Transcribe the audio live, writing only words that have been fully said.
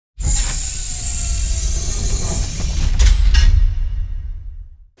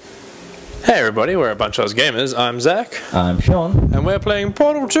Hey everybody, we're a bunch of us gamers. I'm Zach. I'm Sean. And we're playing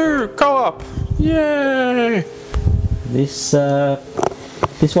Portal 2 co-op. Yay! This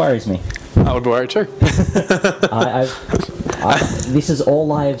worries me. I would worry too. This is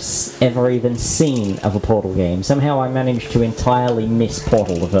all I've ever even seen of a Portal game. Somehow I managed to entirely miss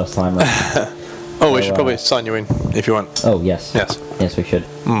Portal the first time around. Oh, we should probably sign you in if you want. Oh, yes. Yes. Yes, we should.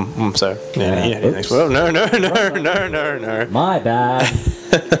 So, yeah, next. Well, no. My bad.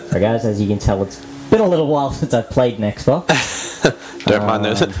 So guys, as you can tell, it's been a little while since I've played an Xbox. Don't mind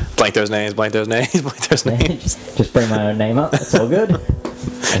those. Blank those names. Just bring my own name up. It's all good.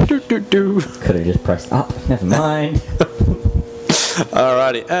 Could have just pressed up. Never mind.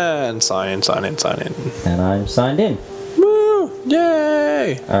 Alrighty, and sign in. And I'm signed in. Woo!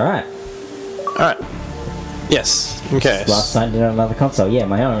 Yay! Alright. Yes. Okay. Last signed in on another console. Yeah,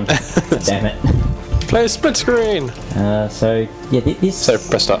 my own. God damn it. Play split screen. So yeah, this. So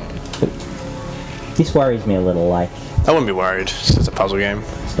press start. This worries me a little. Like. I wouldn't be worried. It's a puzzle game.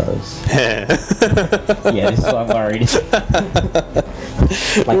 I suppose. Yeah, this is why I'm worried.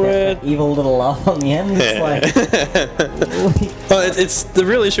 Like that evil little laugh on the end. It's like. Well, it's the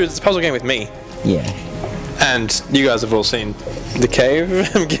real issue. It's a puzzle game with me. Yeah. And you guys have all seen The Cave,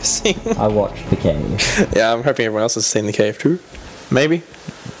 I'm guessing. I watched The Cave. Yeah, I'm hoping everyone else has seen The Cave too. Maybe.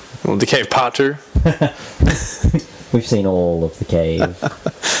 Well, The Cave Part 2. We've seen all of The Cave.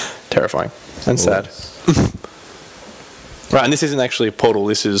 Terrifying. And sad. Right, and this isn't actually Portal,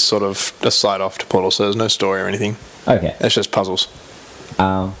 this is sort of a side off to Portal, so there's no story or anything. Okay. It's just puzzles.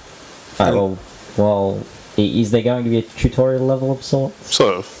 Alright, well, is there going to be a tutorial level of sorts?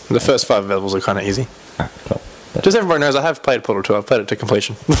 Sort of. The first 5 levels are kind of easy. Alright, cool. But just everyone knows I have played Portal 2, I've played it to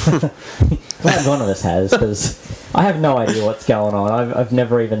completion. Glad one of us has, because I have no idea what's going on. I've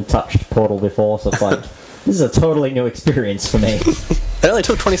never even touched Portal before, so it's like, this is a totally new experience for me. It only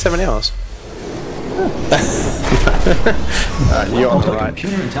took 27 hours. You're on the right.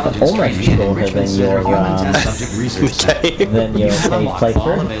 Almost shorter than your cave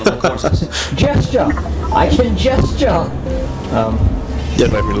playthrough. Gesture! I can gesture! You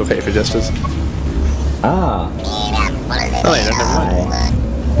don't let me look at you for gestures. Ah. Oh, yeah, never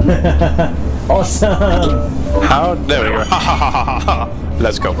mind. Awesome! How? There we go. Ha ha ha ha ha.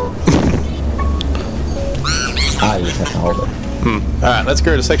 Let's go. Ah, you just have to hold it. Alright, let's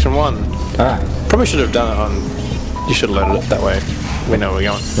go to section 1. Alright. Probably should have done it on... You should have loaded it that way. We know where we're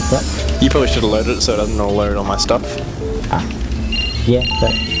going. What's that? You probably should have loaded it so it doesn't all load on my stuff. Ah. Yeah,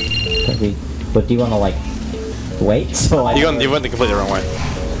 but do you want to, like, wait? So I You went the completely wrong way.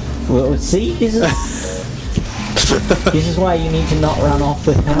 Well, see? This is why you need to not run off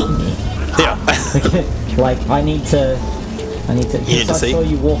without me. Yeah. Like, I need to You I saw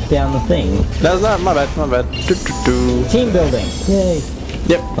you walk down the thing. No, my bad. Team building! Yay!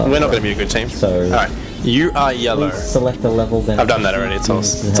 Yep, we're not going to be a good team. So... Alright, you are yellow. Please select a level, then... I've done that already, it's all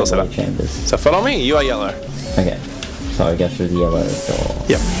set up. Chambers. So follow me, you are yellow. Okay. So I go through the yellow door.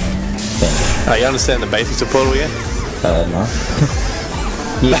 Yep. You understand the basics of Portal yet? No.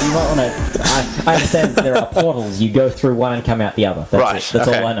 You might want to... I understand that there are portals. You go through one and come out the other. That's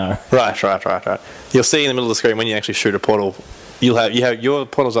all I know. Right. You'll see in the middle of the screen when you actually shoot a portal, you have your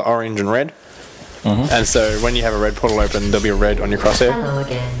portals are orange and red. And so when you have a red portal open, there'll be a red on your crosshair. Hello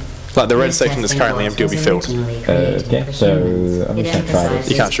again. Like the red section that's currently empty will be filled. Okay, so I'm just going to try this.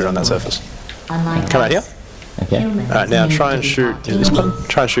 You can't shoot on that surface. Come out here. Okay. Alright, now try and shoot. Is this button?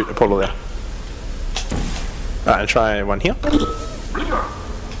 Try and shoot a portal there. Alright, and try one here.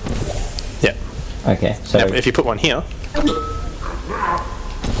 Yeah. Okay, so... Now, if you put one here...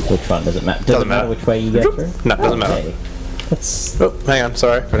 Which one? Does it matter? Does it matter which way you go through? No, it doesn't matter. That's... Oh, hang on,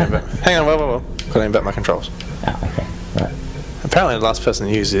 sorry. Hang on, whoa. Got to invert my controls. Okay, right. Apparently the last person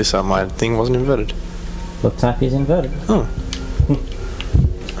who used this, so my thing wasn't inverted. What type is inverted? Oh.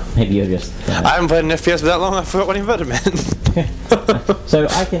 Maybe you're just... I haven't played an FPS for that long, I forgot what inverted meant. So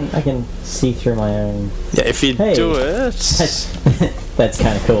I can see through my own... Yeah, if you do it... That's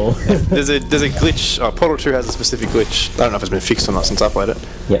kind of cool. there's a glitch. Portal 2 has a specific glitch. I don't know if it's been fixed or not since I played it.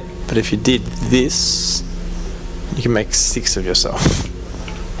 Yep. But if you did this, you can make 6 of yourself.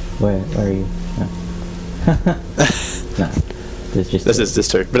 Where are you? No. There's just... This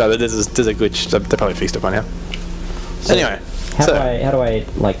too. But no, there's a glitch. They probably fixed it by now. So anyway. How do I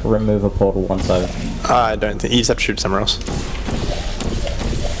like remove a portal once I don't think... You just have to shoot somewhere else.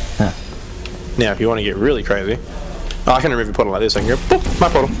 Huh. Now, if you want to get really crazy... I can remove a portal like this. I can go, boop, my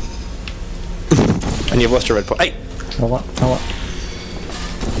portal. And you've lost your red portal. Hey! I want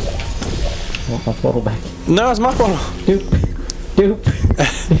my portal back. No, it's my portal. Doop.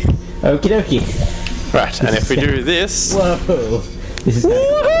 Okie dokie. Right, and if we do this... Whoa! This is...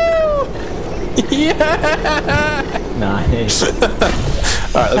 Yeah! Nice.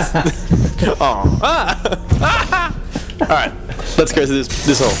 Alright, let's... Oh. Alright, let's go to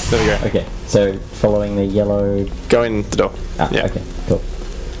this hole. There we go. Okay, so following the yellow... Go in the door. Ah, Yeah. okay, cool.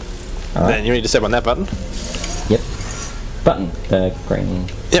 Alright. Then you need to step on that button. Yep. Button. The green.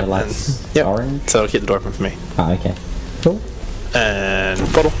 Yep. The lights. Yep. Orange. So it'll keep the door open for me. Ah, okay. Cool. And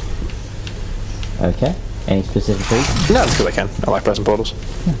portal. Okay. Any specific reason? No, that's because I can. I like pressing portals.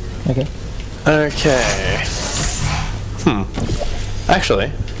 Okay. Okay.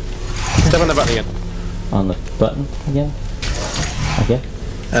 Actually, step on the button again. On the button again? Okay.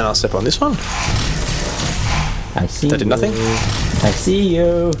 And I'll step on this one. I see That did nothing? you. I see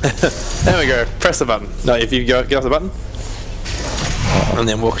you. There we go. Press the button. No, if you get off the button, and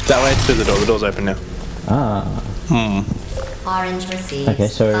then walk that way through the door. The door's open now. Ah. Orange receives. Okay,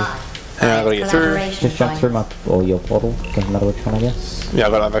 so... Hang on, I've got to get through. Just jump through my... or your portal. Doesn't matter which one, I guess. Yeah,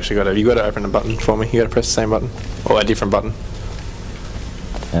 I've actually got to... You've got to open the button for me. You've got to press the same button. Or a different button.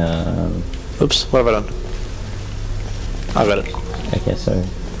 Oops, what have I done? I got it. Okay, so...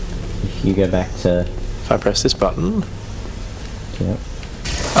 if you go back to... If I press this button... Yep.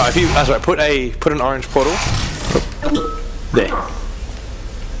 Oh, if you... That's right, put an orange portal... There.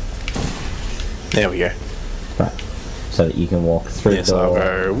 There we go. Right. So that you can walk through Yes, the door.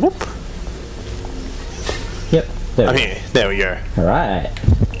 I'll go... Whoop. Yep. There I'm we go. here. There we go. Alright.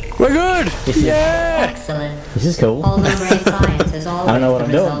 We're good! This is- Yeah! Excellent. This is cool. Although great science is always I don't know what the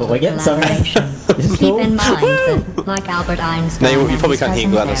I'm doing, result but we're of getting somewhere. collaboration. This is Keep cool. in mind that, like Albert Einstein, Now, you and probably his can't hear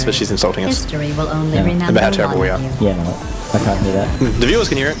cousin Gladys, but Harry, she's insulting us. History will only Yeah. remember About how terrible one we of are. you. Yeah, no. I can't hear that. The viewers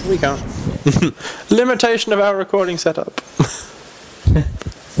can hear it. We can't. Limitation of our recording setup.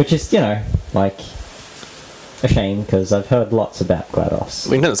 Which is, you know, like... a shame, because I've heard lots about GLaDOS.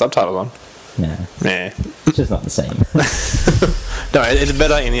 We can turn the subtitles on. No. Nah. It's just not the same. No, it's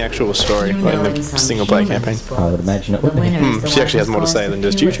better in the actual story, You like know, in the in some single player human campaign. sports, I would imagine it the would be. winner is the She one actually has who more to scores say than the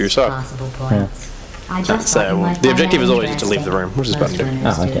just you two, fewest so. possible points. I just So, thought you might the find objective that is always just to leave the room. What does this button do?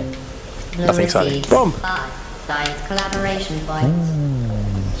 interesting. Oh, okay. Blue Nothing exciting. receives Boom. 5 science collaboration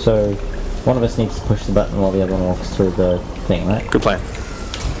points. So, one of us needs to push the button while the other one walks through the thing, right? Good plan.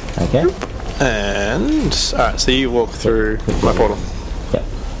 Okay. And alright, so you walk through my portal. Yep.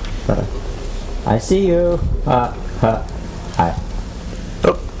 Righto. I see you. Hi.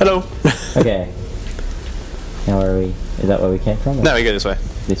 Oh, hello. Okay. Now where are we? Is that where we came from? No, we go this way.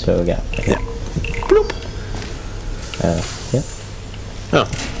 This way we go. Okay. Yeah. Bloop. Yep. Oh,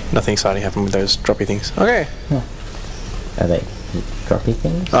 nothing exciting happened with those droppy things. Okay. Are they droppy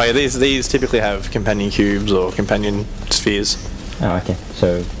things? Oh yeah, these typically have companion cubes or companion spheres. Oh, okay.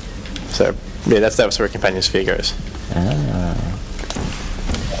 So, So yeah, that's where a companion sphere goes.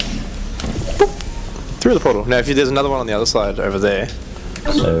 Through the portal. Now, if there's another one on the other side over there.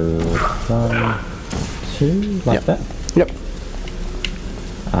 so 1, 2, like Yep. that. Yep.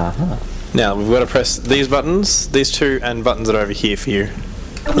 Uh-huh. Now we've got to press these buttons, these two, and buttons that are over here for you.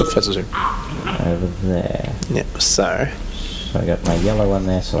 Oops, that's a zoom. Over there. Yep. So So I got my yellow one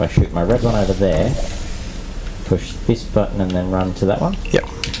there, so I shoot my red one over there. Push this button and then run to that one. yep.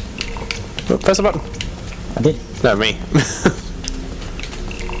 Oh, press the button. I did. No, me.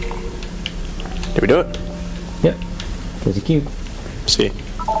 Did we do it? Yep. There's a cube. Sphere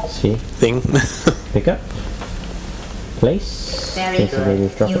Sphere. thing. Pick up. Place. Very Basically, good.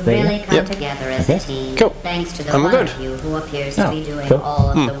 just drop You it there. really come Yep. together as Okay. a team. Cool. Thanks to the And we're one good. of you who appears Oh, to be doing cool. all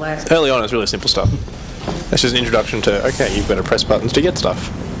of the work. Early on, it's really simple stuff. That's just an introduction to okay, you've got to press buttons to get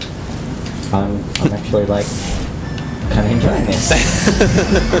stuff. I'm actually like kind of enjoying this.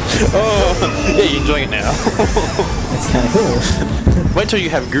 Oh, yeah, you're enjoying it now. It's kind of cool. Wait till you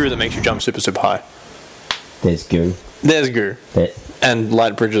have goo that makes you jump super high. There's goo. There's goo. That And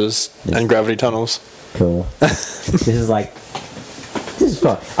light bridges and gravity tunnels. cool. This is like. This is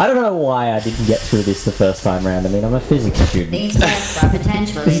fun. I don't know why I didn't get through this the first time round. I mean, I'm a physics student. These tests are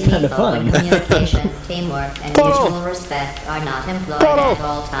potentially This is kinda lethal when fun. communication, teamwork, and Portal. mutual respect are not employed Portal. at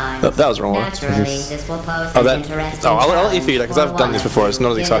all times. Oh, that was the wrong one. Naturally, Is this will pose Oh, an that. interesting Oh, I'll let you challenge feel that because for I've done this one before. It's not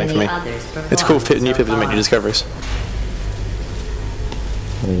as given exciting for the me. others' It's cool performance new so people to make new far. discoveries.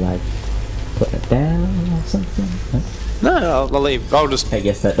 Are we like putting it down or something? No? No, I'll leave. I'll just I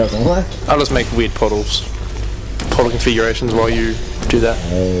guess that doesn't work. make weird portals, portal configurations while you do that.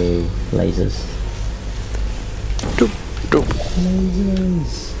 Hey, lasers. Doop, doop.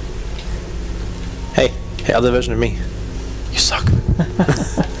 Lasers. Hey, other version of me. You suck.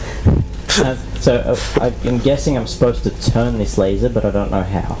 So I'm guessing I'm supposed to turn this laser, but I don't know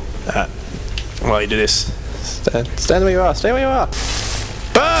how. Well, you do this. Stand where you are. Stay where you are.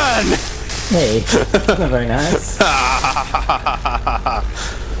 Burn! Hey, that's not very nice.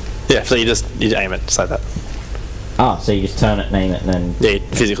 Yeah, so you aim it, just like that. Oh, so you just turn it, name it, and then... Yeah, you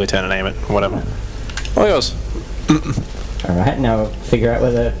physically turn and aim it, whatever. Oh, yours. Alright, now figure out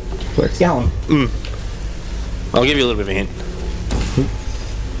where it's going. I'll give you a little bit of a hint.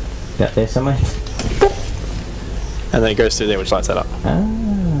 Got there somewhere? And then it goes through there, which lights that up.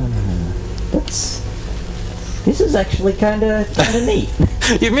 This is actually kind of neat.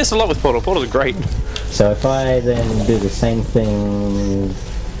 You've missed a lot with Portal. Portal's great. So if I then do the same thing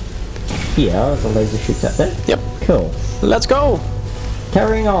here, the laser shoots out there? Yep. Cool. Let's go.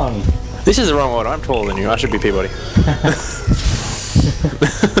 Carrying on. This is the wrong order. I'm taller than you. I should be Peabody.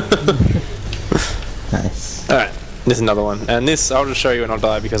 Nice. Alright, this is another one. And this, I'll just show you and I'll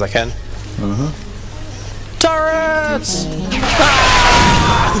die because I can. Turrets!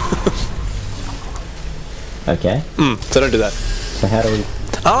 Okay. So don't do that. So how do we...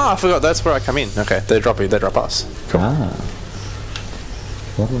 Ah, I forgot. That's where I come in. Okay, they drop you. They drop us. Cool.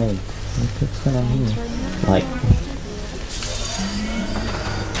 What do they... What's going on here? Like...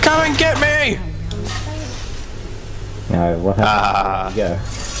 Come and get me! No, what happens? Go.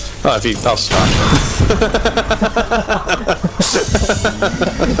 Oh, if you... I'll start.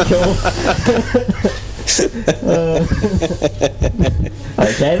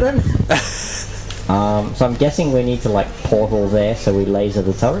 Okay then. So I'm guessing we need to like portal there so we laser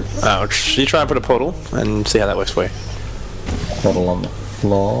the turrets. Oh, you try and put a portal and see how that works for you. Portal on the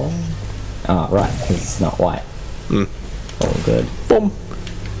floor. Oh, right, because it's not white. All good. Boom.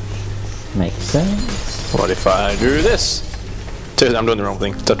 Makes sense. What if I do this? I'm doing the wrong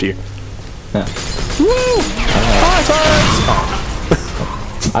thing. It's up to you. No. Woo! Hi, turrets!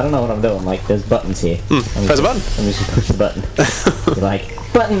 Oh. I don't know what I'm doing. Like, there's buttons here. Press a button. Let me just push the button. You're like,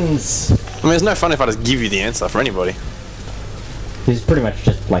 buttons! I mean, it's no fun if I just give you the answer for anybody. This is pretty much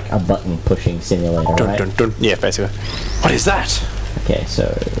just like a button pushing simulator, Dun, right? dun, dun. Yeah, basically. What is that? Okay, so...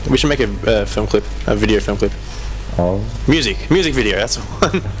 We should make a film clip, a video film clip. Oh. Music video, that's the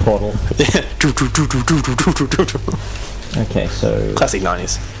one. Portal. Yeah. Okay, so... Classic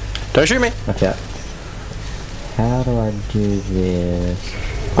 90s. Don't shoot me! Okay. How do I do this?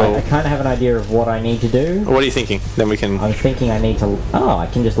 Well, I kind of have an idea of what I need to do. What are you thinking? Then we can... I'm thinking I need to... Oh, I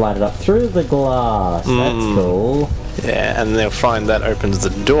can just light it up through the glass. That's cool. Yeah, and they'll find that opens the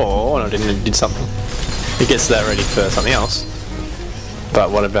door. And I did something. It gets that ready for something else. But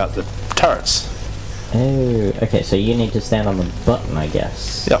what about the turrets? Oh, okay, so you need to stand on the button, I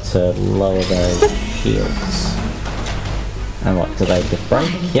guess, to lower those shields. And what, do they just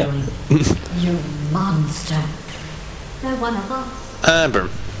break? Yep. You monster. They're one of us. Boom.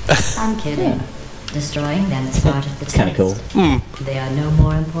 I'm kidding. Yeah. Destroying them is part of the It's kind of cool. They are no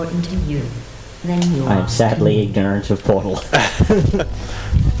more important to you than you I are. am sadly ignorant of Portal.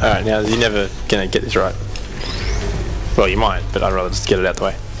 Alright, now you're never gonna get this right. Well, you might, but I'd rather just get it out the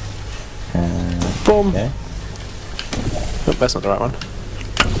way. Boom! Okay. Oh, that's not the right one.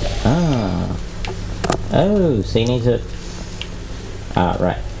 Ah. Oh, so you need to... Ah,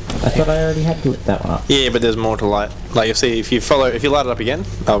 right. I thought I already had lit that one up. Yeah, but there's more to light. Like you'll see, if you light it up again,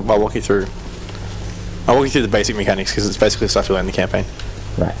 I'll walk you through. I'll walk you through the basic mechanics because it's basically stuff you learn in the campaign.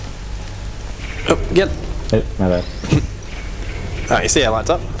 Right. Oh, get. Oh, my bad. Alright, you see how it lights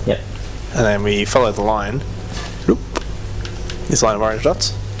up? Yep. And then we follow the line. Whoop. This line of orange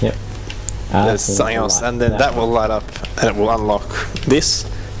dots. Yep. There's something else, and then that will light up, and it will unlock this,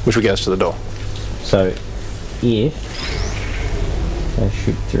 which will get us to the door. So, if I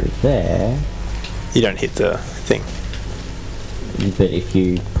shoot through there, You don't hit the thing. but if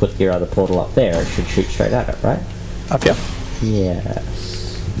you put your other portal up there, it should shoot straight at it, right? Up here?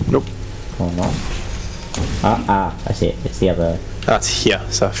 Yes. Nope. Or not. I see it. It's the other, That's here.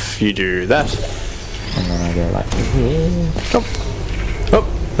 So if you do that. and then I go like here, Oh, oh,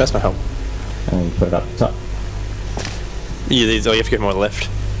 that's not help. and then you put it up the top. You have to get more to the left.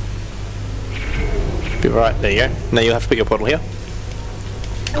 Be right, there you go. Now you'll have to put your portal here.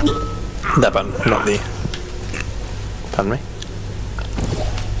 That button, not the... Pardon me.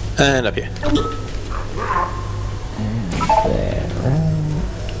 And up here. There, right.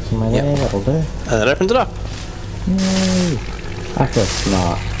 Somewhere there, that'll do. And that opens it up. Yay. I feel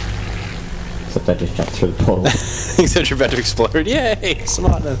smart. Except I just jumped through the portal. Except you're about to explode. Yay!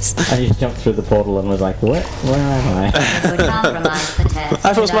 Smartness. I just jumped through the portal and was like, what? Where am I? It would compromise the test.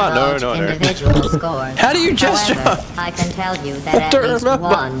 I feel and smart. No, divulge no. individual scores. How do you just However, jump? I can tell you that at least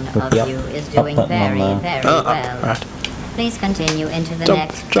one of Yep. you is Up doing button on very, the- very Up, well. right. Please continue into the Jump,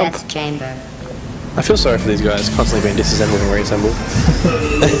 next jump. test chamber. I feel sorry for these guys constantly being disassembled and reassembled.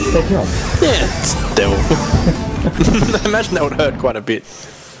 It's their job. Yeah, it's devil. I imagine that would hurt quite a bit.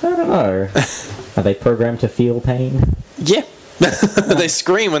 I don't know. Are they programmed to feel pain? Yeah. They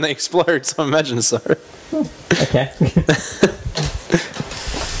scream when they explode, so imagine so. Okay.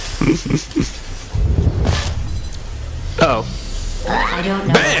 Oh. I don't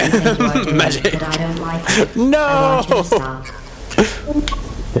know what you think you are doing, Magic. but I don't like it. No! I want you to stop.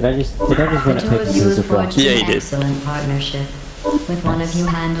 Did I just win The a two paper of you scissors have rock? forged Yeah, an you did. excellent partnership, with one of you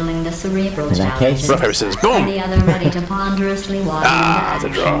handling the cerebral In that case- challenges, Rock, paper, scissors, and boom! the other ready to ponderously watch Ah, into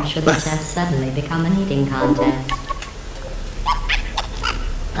it's a draw. action should the test suddenly become an eating contest.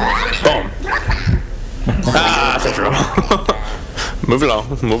 Boom. Ah, that's a draw. Move along,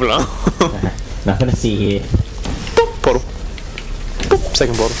 move along. Nothing to see here. Boop, portal. Boop,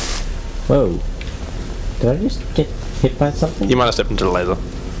 second portal. Whoa. Did I just get hit by something? You might have stepped into the laser.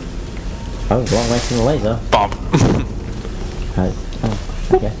 I was a long way from the laser. Bomb.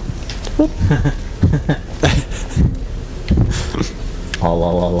 Okay. Oh,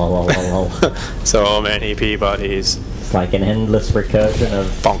 lol. So many Peabodys. It's like an endless recursion of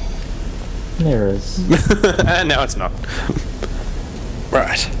Bonk. mirrors. And now it's not.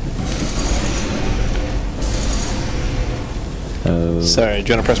 Right. Oh. So, do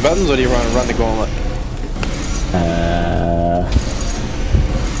you want to press buttons or do you want to run the gauntlet?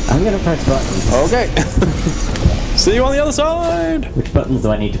 I'm gonna press buttons. Okay. See you on the other side. Which buttons do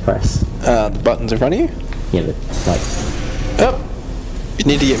I need to press? The buttons in front of you. Yeah, but like, Up. You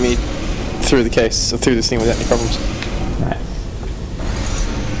need to get me through the case, or through this thing without any problems. right.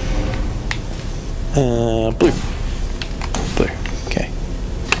 Blue. Blue. Okay.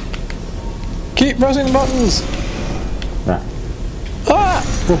 Keep pressing the buttons. Right. Ah!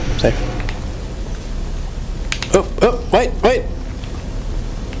 Ooh, safe. Oh, wait.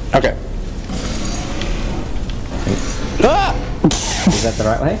 Okay. Ah! Is that the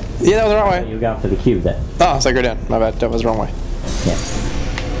right way? Yeah, that was the right way. You were going for the cube then. Oh, so I go down. My bad. That was the wrong way. Yeah.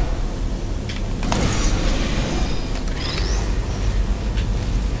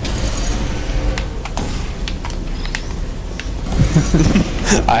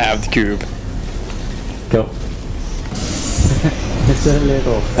 I have the cube. Go. It's a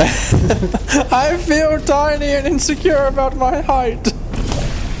little. I feel tiny and insecure about my height.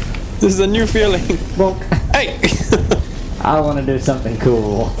 This is a new feeling. Bonk. Hey! I want to do something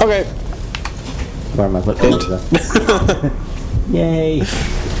cool. Okay. Where am I putting those? Yay.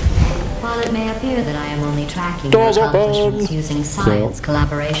 While it may appear that I am only tracking Doors your open. accomplishments using science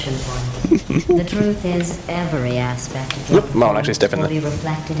collaboration points, the truth is every aspect of your Nope, Mom, actually step in will there. be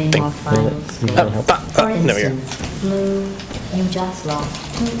reflected in Thing. your final Really score. help. For There we go. instance, Blue, you just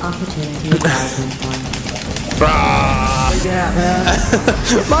lost 2 opportunity advisement points. Brah. Yeah, man.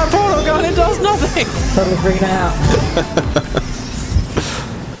 My portal gun, it does nothing! Totally freaking out.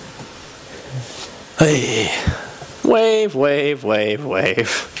 Hey. Wave.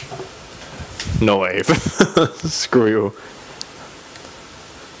 No wave. Screw you.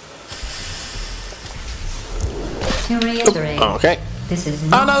 To reiterate, Okay. this is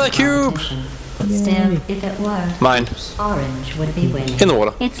not Another a cube. competition. Still, if it were, Mine. orange would be winning. In the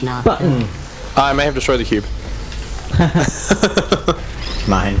water. It's not. Button. I may have destroyed the cube.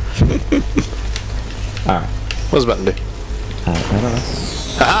 Mine. Alright. What does the button do? I don't know.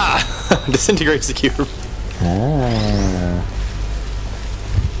 Ah! Disintegrates the cube. Ah.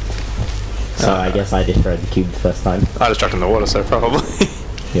 So I guess I destroyed the cube the first time. I just chucked in the water, so probably.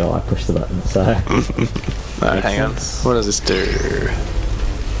 Yo, I pushed the button, so. Alright, hang on. sense. What does this do?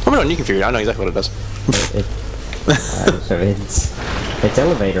 Oh, no, you can figure it out. I know exactly what it does. So it's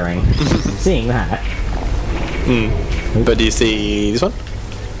elevatoring. I'm seeing that. But do you see this one?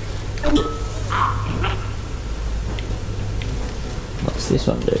 What's this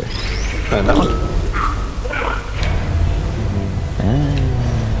one do? And that one.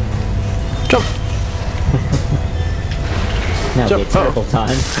 Jump! Now Jump. be a terrible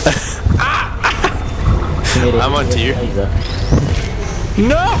time. I'm on to you. Laser.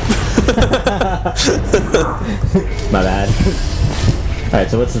 No! My bad. Alright,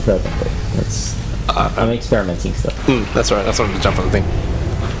 so what's the third one do? That's I'm experimenting stuff. That's right, that's what I'm to jump on the thing.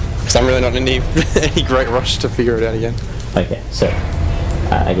 Because I'm really not in any great rush to figure it out again. Okay, so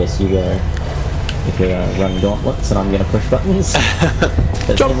I guess you go. If you run gauntlets and I'm gonna push buttons.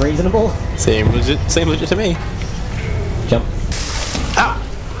 That Jump. seem reasonable. Seem legit to me. Jump. Ah!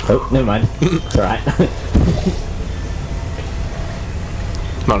 Oh, never mind. It's alright.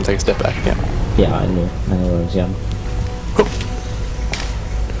 I'm gonna take a step back again. Yeah, I knew where I was going.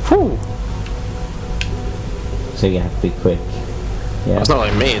 Whew. So you have to be quick. Yeah. It's not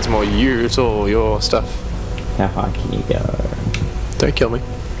like me, it's more you, it's all your stuff. How high can you go? Don't kill me.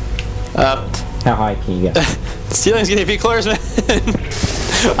 How high can you go? The ceiling's getting a bit close, man.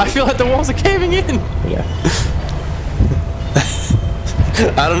 I feel like the walls are caving in. There you go.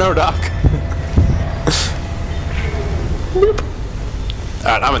 I don't know, Doc.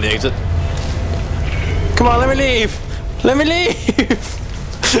 Alright, I'm at the exit. Come on, let me leave! Let me leave!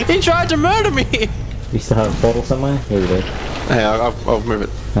 He tried to murder me! We still have a portal somewhere? Here we go. Hey, I'll move it.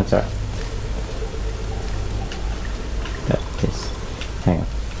 That's alright. Yes. Hang on.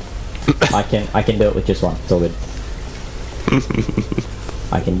 I can do it with just one. It's all good.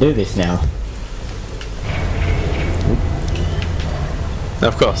 I can do this now.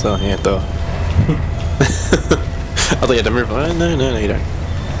 Of course, oh yeah, duh. I thought you had to move. No, you don't.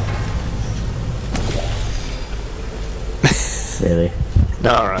 Really?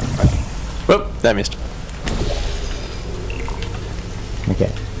 No, alright. Whoop, that missed.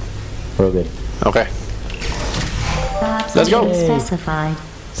 Okay. We're all good. Okay. Perhaps Let's I go. should specify.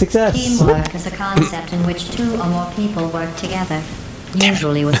 Success! Teamwork is a concept in which 2 or more people work together,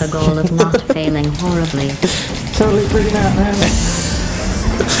 usually with the goal of not failing horribly. Totally freaking out, man.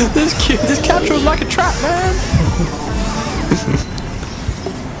 This capture was like a trap, man!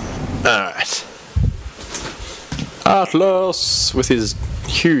 Alright. Atlas with his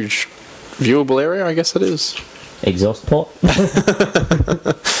huge viewable area, I guess it is. Exhaust port?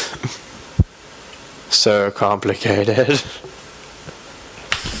 So complicated.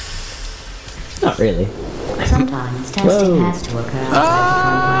 Not really. Sometimes testing Whoa. has to occur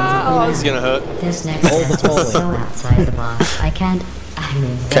outside Oh, the this is gonna hurt. confines of the lab. This next test is so outside the box. I can't.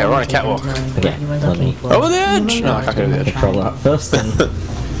 Okay, we're on a catwalk. Okay, You were let looking me- for. Over the edge! No, I can't go to the edge. Roll up first and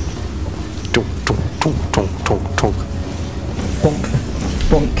Tunk, tunk, tunk, tunk, tunk, tunk. bonk.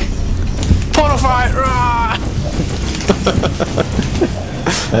 Bonk. Portal fight! Rah!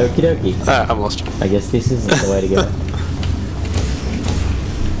 Okie dokie. I'm lost. I guess this isn't the way to go.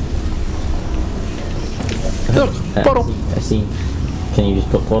 Look, portal. I see. Can you just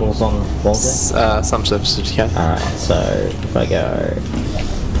put portals on walls Some surfaces you can. there? Alright, so if I go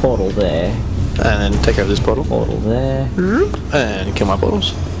portal there, And then take over this portal. portal there. And kill my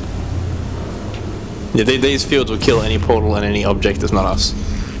portals. Yeah, these fields will kill any portal and any object that's not us.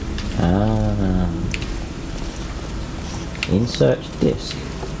 Insert disk.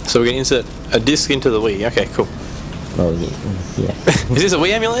 So we're going to insert a disc into the Wii. Okay, cool. Well, yeah. Is this a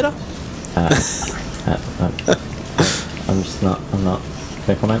Wii emulator? I'm not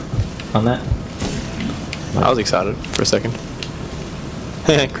gonna comment on that. I was excited for a second.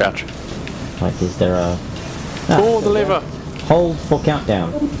 Crouch. Like, is there a... Pull the lever. Hold for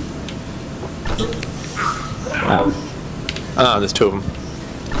countdown. Oh. Ah, there's 2 of them.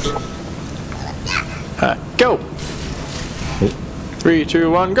 Go! 3, 2,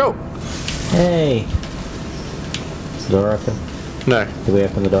 1, go! Hey! Is the door open? No, Did we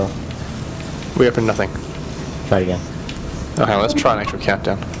open the door? we opened nothing. Try it again. Okay, let's try an actual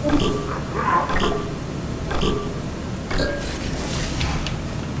countdown.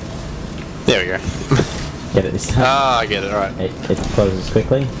 There we go. Get it this time. Ah, I get it, alright. It closes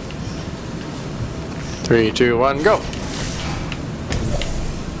quickly. 3, 2, 1, go!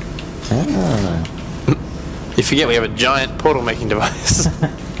 Ah. You forget we have a giant portal making device.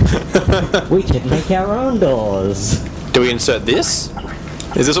 We can make our own doors. Do we insert this?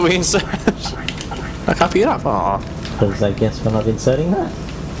 Is this what we insert? I can't pick it up. Aw. Because I guess we're not inserting that.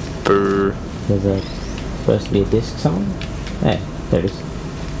 Boo. There's supposed to be a disc somewhere. Hey, there it is.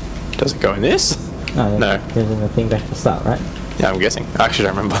 Does it go in this? Oh, No. There's in the thing back at the start, right? Yeah, I'm guessing. I actually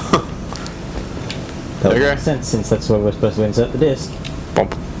don't remember. That There we would go. make sense since that's where we're supposed to insert the disc.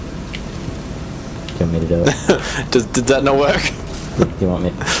 Bump. Do you want me to do it? Did that not work? Do you want me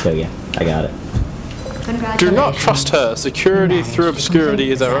to? Go, yeah. I got it. Do not trust her. Security through obscurity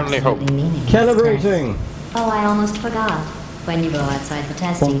is our only hope. Calibrating! Oh, I almost forgot. When you go outside the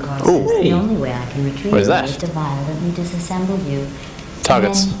testing courses, Ooh. the only way I can retrieve What is you that? is to violently disassemble you.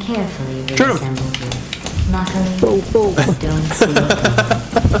 Targets. And then carefully Shoot 'em. reassemble you. Luckily, Boom, boom. I don't see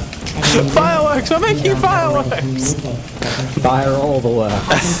it. Fireworks! We're making fireworks! Fire all the work. I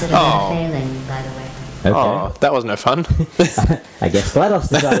consider Oh. that a failing, by the way. Okay. Oh, that was no fun. I guess GLaDOS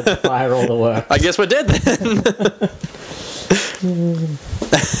decided to fire all the work. I guess we're dead then.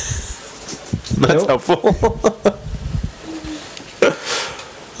 That's Nope. helpful.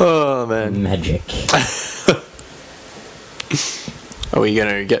 Oh man. Magic. Are we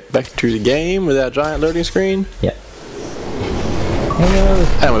gonna get back to the game with our giant loading screen? Yep. Hello.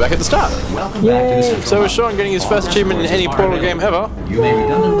 And we're back at the start. Welcome back to the Yay. Central So is Hub. Sean getting his All first test achievement in courses any are Portal available. game ever? You may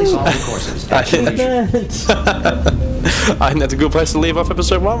redundantly solve the courses at your leisure. I think that's a good place to leave off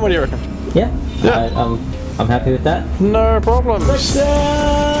episode 1. What do you reckon? Yeah. Yeah. I'm happy with that. No problems.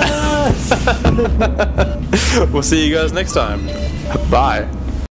 Success! We'll see you guys next time. Bye.